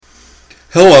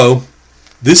Hello,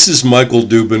 this is Michael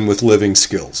Dubin with Living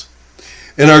Skills.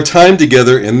 In our time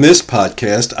together in this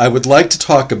podcast, I would like to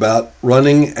talk about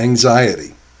running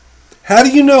anxiety. How do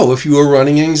you know if you are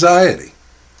running anxiety?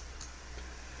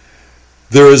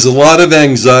 There is a lot of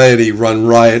anxiety run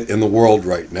riot in the world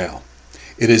right now.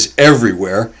 It is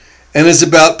everywhere and is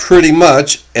about pretty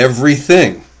much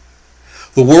everything.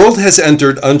 The world has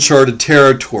entered uncharted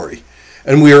territory,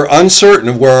 and we are uncertain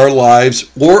of where our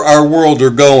lives or our world are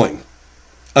going.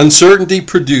 Uncertainty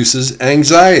produces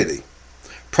anxiety.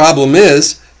 Problem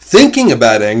is, thinking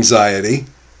about anxiety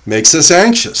makes us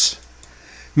anxious.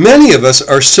 Many of us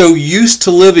are so used to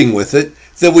living with it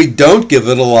that we don't give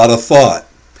it a lot of thought.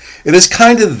 It is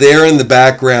kind of there in the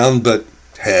background, but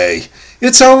hey,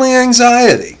 it's only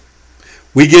anxiety.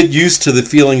 We get used to the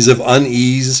feelings of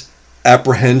unease,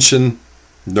 apprehension,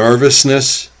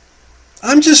 nervousness.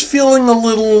 I'm just feeling a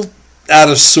little out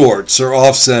of sorts or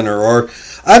off center, or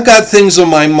I've got things on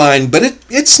my mind, but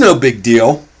it's no big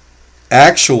deal.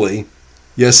 Actually,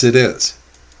 yes it is.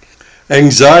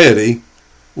 Anxiety,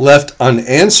 left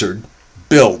unanswered,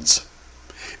 builds.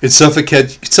 It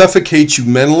suffocates you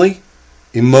mentally,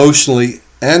 emotionally,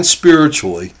 and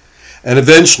spiritually, and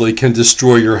eventually can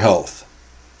destroy your health.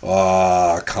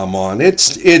 Come on,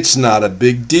 it's not a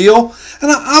big deal,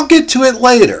 and I'll get to it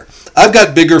later. I've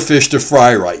got bigger fish to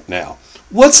fry right now.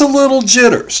 What's a little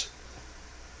jitters?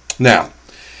 Now,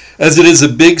 as it is a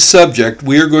big subject,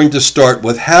 we are going to start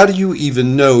with how do you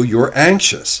even know you're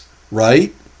anxious,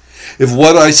 right? If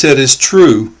what I said is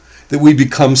true, that we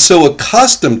become so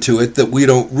accustomed to it that we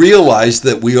don't realize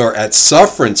that we are at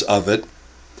sufferance of it,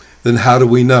 then how do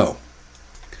we know?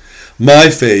 My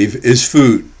fave is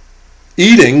food.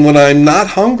 Eating when I'm not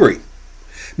hungry.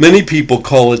 Many people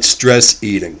call it stress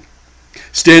eating.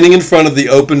 Standing in front of the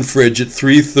open fridge at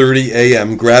 3:30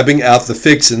 a.m. grabbing out the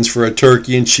fixins for a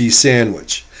turkey and cheese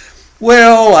sandwich.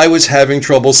 Well, I was having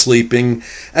trouble sleeping,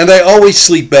 and I always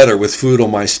sleep better with food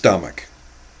on my stomach.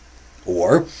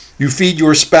 Or you feed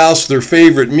your spouse their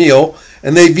favorite meal,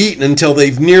 and they've eaten until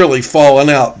they've nearly fallen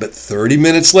out, but 30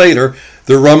 minutes later,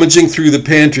 they're rummaging through the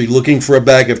pantry looking for a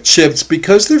bag of chips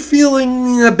because they're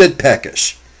feeling a bit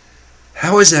peckish.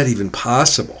 How is that even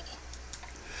possible?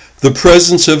 The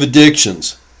presence of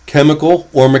addictions, chemical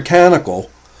or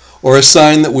mechanical, are a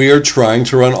sign that we are trying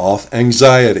to run off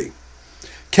anxiety.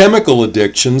 Chemical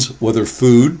addictions, whether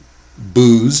food,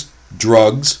 booze,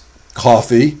 drugs,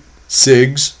 coffee,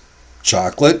 cigs,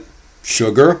 chocolate,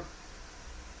 sugar,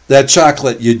 that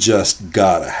chocolate you just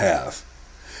gotta have.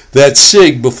 That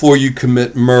cig before you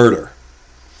commit murder.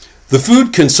 The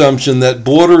food consumption that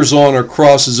borders on or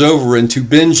crosses over into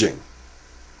binging.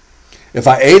 If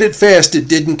I ate it fast, it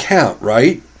didn't count,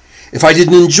 right? If I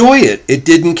didn't enjoy it, it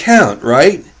didn't count,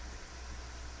 right?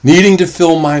 Needing to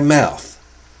fill my mouth.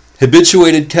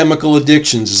 Habituated chemical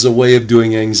addictions is a way of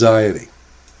doing anxiety.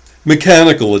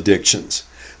 Mechanical addictions.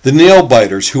 The nail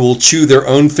biters who will chew their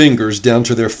own fingers down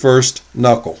to their first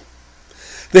knuckle.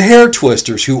 The hair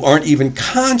twisters who aren't even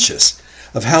conscious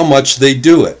of how much they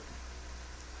do it.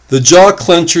 The jaw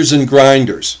clenchers and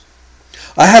grinders.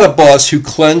 I had a boss who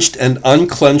clenched and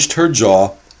unclenched her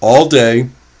jaw all day,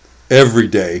 every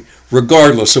day,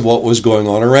 regardless of what was going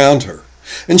on around her,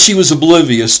 and she was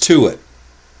oblivious to it.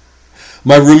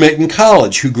 My roommate in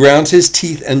college who ground his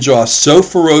teeth and jaw so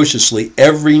ferociously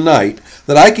every night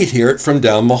that I could hear it from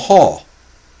down the hall.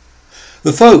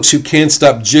 The folks who can't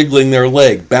stop jiggling their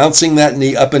leg, bouncing that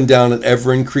knee up and down at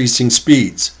ever-increasing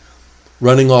speeds,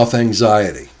 running off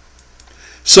anxiety.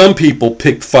 Some people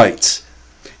pick fights,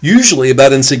 usually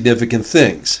about insignificant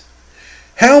things.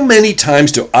 How many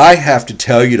times do I have to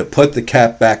tell you to put the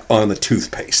cap back on the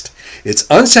toothpaste? It's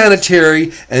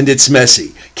unsanitary and it's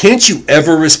messy. Can't you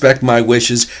ever respect my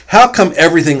wishes? How come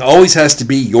everything always has to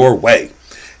be your way?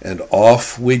 And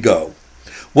off we go.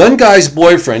 One guy's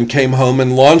boyfriend came home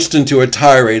and launched into a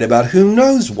tirade about who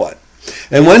knows what.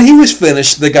 And when he was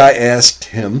finished, the guy asked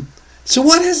him, "So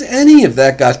what has any of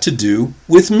that got to do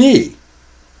with me?"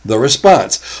 The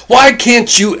response, "Why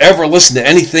can't you ever listen to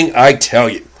anything I tell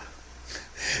you?"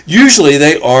 Usually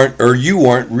they aren't, or you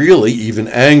aren't really even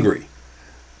angry.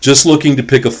 Just looking to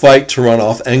pick a fight to run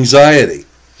off anxiety.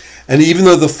 And even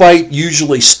though the fight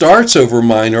usually starts over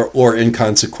minor or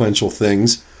inconsequential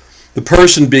things, the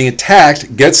person being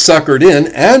attacked gets suckered in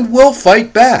and will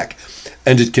fight back.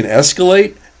 And it can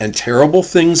escalate, and terrible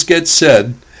things get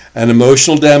said, and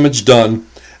emotional damage done,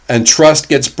 and trust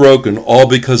gets broken, all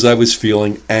because I was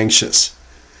feeling anxious.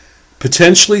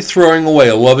 Potentially throwing away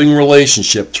a loving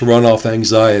relationship to run off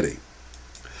anxiety.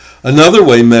 Another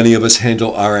way many of us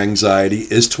handle our anxiety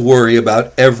is to worry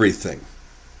about everything.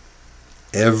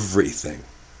 Everything.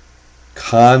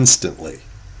 Constantly.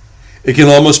 It can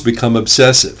almost become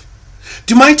obsessive.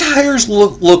 Do my tires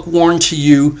look worn to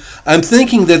you? I'm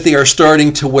thinking that they are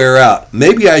starting to wear out.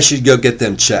 Maybe I should go get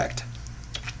them checked.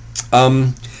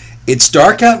 It's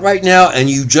dark out right now and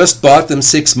you just bought them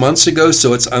 6 months ago,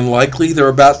 so it's unlikely they're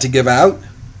about to give out?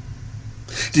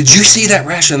 Did you see that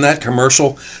rash in that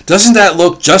commercial? Doesn't that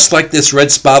look just like this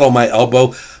red spot on my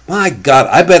elbow? My God,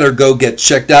 I better go get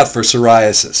checked out for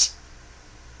psoriasis.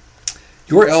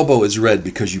 Your elbow is red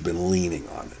because you've been leaning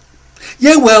on it.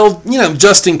 Yeah, well,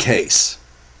 just in case.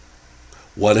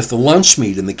 What if the lunch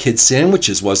meat in the kids'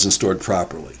 sandwiches wasn't stored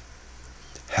properly?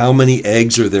 How many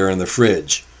eggs are there in the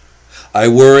fridge? I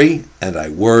worry, and I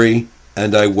worry,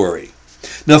 and I worry.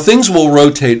 Now, things will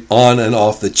rotate on and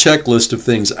off the checklist of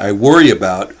things I worry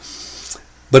about,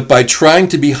 but by trying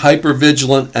to be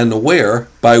hypervigilant and aware,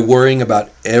 by worrying about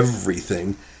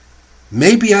everything,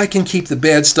 maybe I can keep the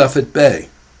bad stuff at bay,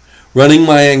 running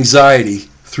my anxiety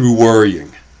through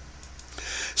worrying.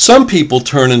 Some people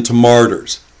turn into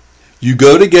martyrs. You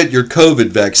go to get your COVID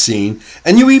vaccine,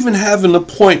 and you even have an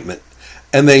appointment,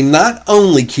 and they not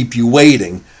only keep you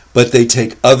waiting, but they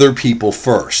take other people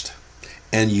first.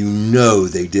 And you know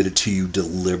they did it to you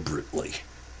deliberately.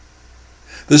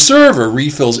 The server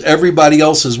refills everybody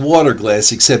else's water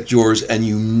glass except yours, and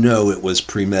you know it was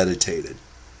premeditated.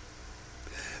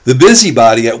 The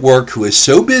busybody at work who is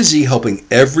so busy helping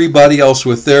everybody else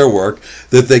with their work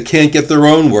that they can't get their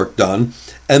own work done,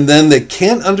 and then they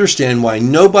can't understand why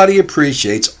nobody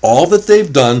appreciates all that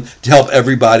they've done to help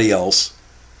everybody else.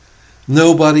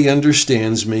 Nobody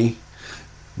understands me.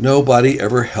 Nobody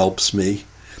ever helps me.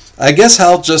 I guess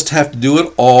I'll just have to do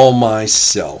it all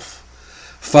myself.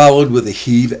 Followed with a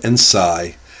heave and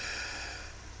sigh.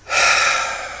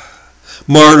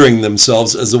 Martyring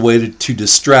themselves as a way to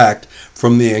distract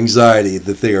from the anxiety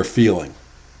that they are feeling.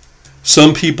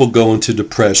 Some people go into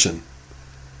depression.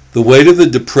 The weight of the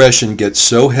depression gets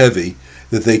so heavy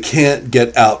that they can't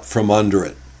get out from under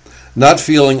it. Not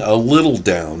feeling a little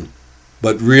down,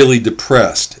 but really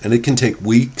depressed, and it can take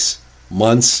weeks,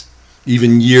 months,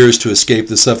 even years to escape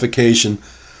the suffocation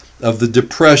of the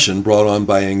depression brought on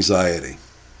by anxiety.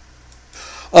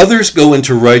 Others go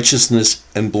into righteousness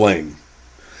and blame.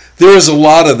 There is a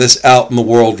lot of this out in the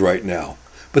world right now,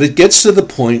 but it gets to the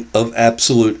point of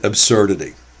absolute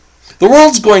absurdity. The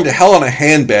world's going to hell in a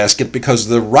handbasket because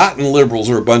the rotten liberals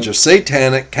are a bunch of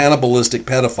satanic, cannibalistic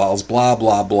pedophiles, blah,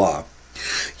 blah, blah.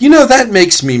 That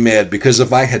makes me mad because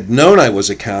if I had known I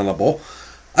was accountable,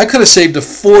 I could have saved a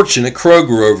fortune at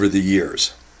Kroger over the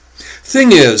years.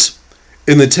 Thing is,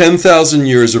 in the 10,000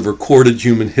 years of recorded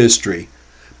human history,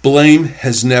 blame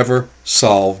has never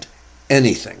solved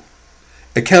anything.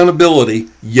 Accountability,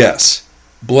 yes.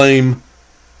 Blame,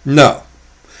 no.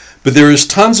 But there is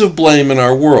tons of blame in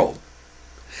our world.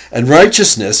 And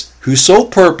righteousness, whose sole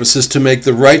purpose is to make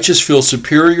the righteous feel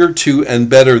superior to and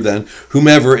better than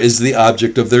whomever is the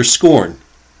object of their scorn.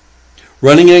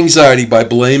 Running anxiety by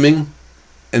blaming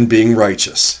and being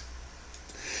righteous.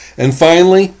 And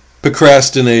finally,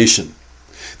 procrastination.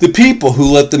 The people who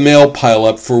let the mail pile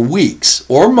up for weeks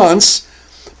or months,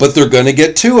 but they're going to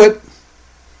get to it.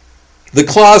 The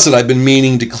closet I've been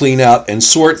meaning to clean out and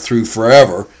sort through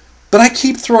forever, but I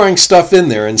keep throwing stuff in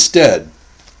there instead.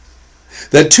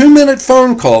 That 2-minute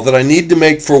phone call that I need to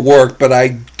make for work, but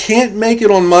I can't make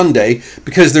it on Monday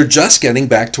because they're just getting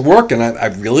back to work and I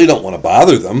really don't want to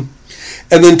bother them.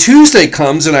 And then Tuesday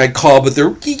comes and I call, but they're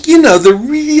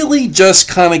really just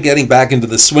kind of getting back into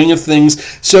the swing of things,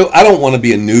 so I don't want to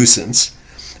be a nuisance.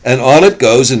 And on it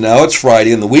goes, and now it's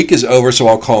Friday and the week is over, so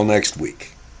I'll call next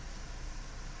week.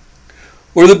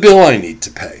 Or the bill I need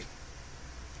to pay.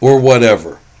 Or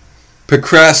whatever.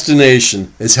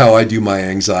 Procrastination is how I do my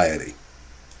anxiety.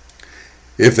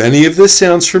 If any of this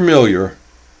sounds familiar,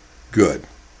 good.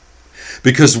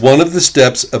 Because one of the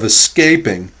steps of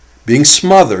escaping being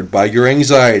smothered by your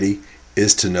anxiety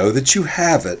is to know that you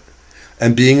have it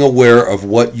and being aware of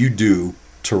what you do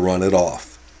to run it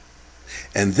off.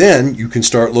 And then you can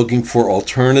start looking for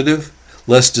alternative,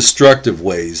 less destructive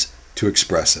ways to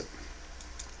express it.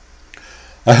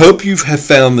 I hope you have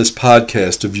found this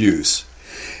podcast of use.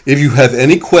 If you have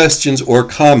any questions or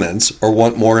comments or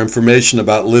want more information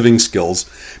about Living Skills,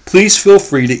 please feel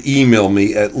free to email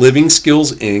me at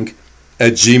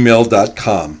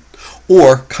livingskillsinc@gmail.com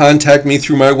or contact me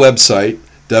through my website,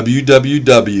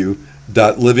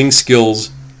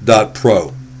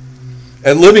 www.livingskills.pro.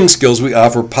 At Living Skills, we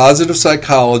offer positive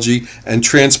psychology and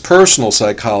transpersonal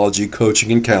psychology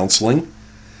coaching and counseling,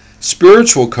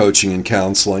 spiritual coaching and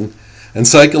counseling, and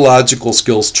psychological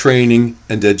skills training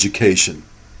and education.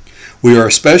 We are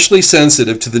especially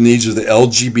sensitive to the needs of the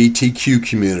LGBTQ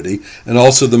community and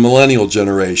also the millennial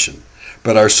generation,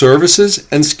 but our services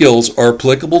and skills are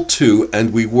applicable to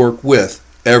and we work with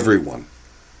everyone.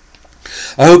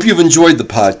 I hope you've enjoyed the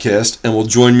podcast and will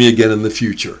join me again in the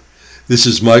future. This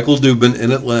is Michael Dubin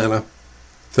in Atlanta.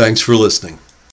 Thanks for listening.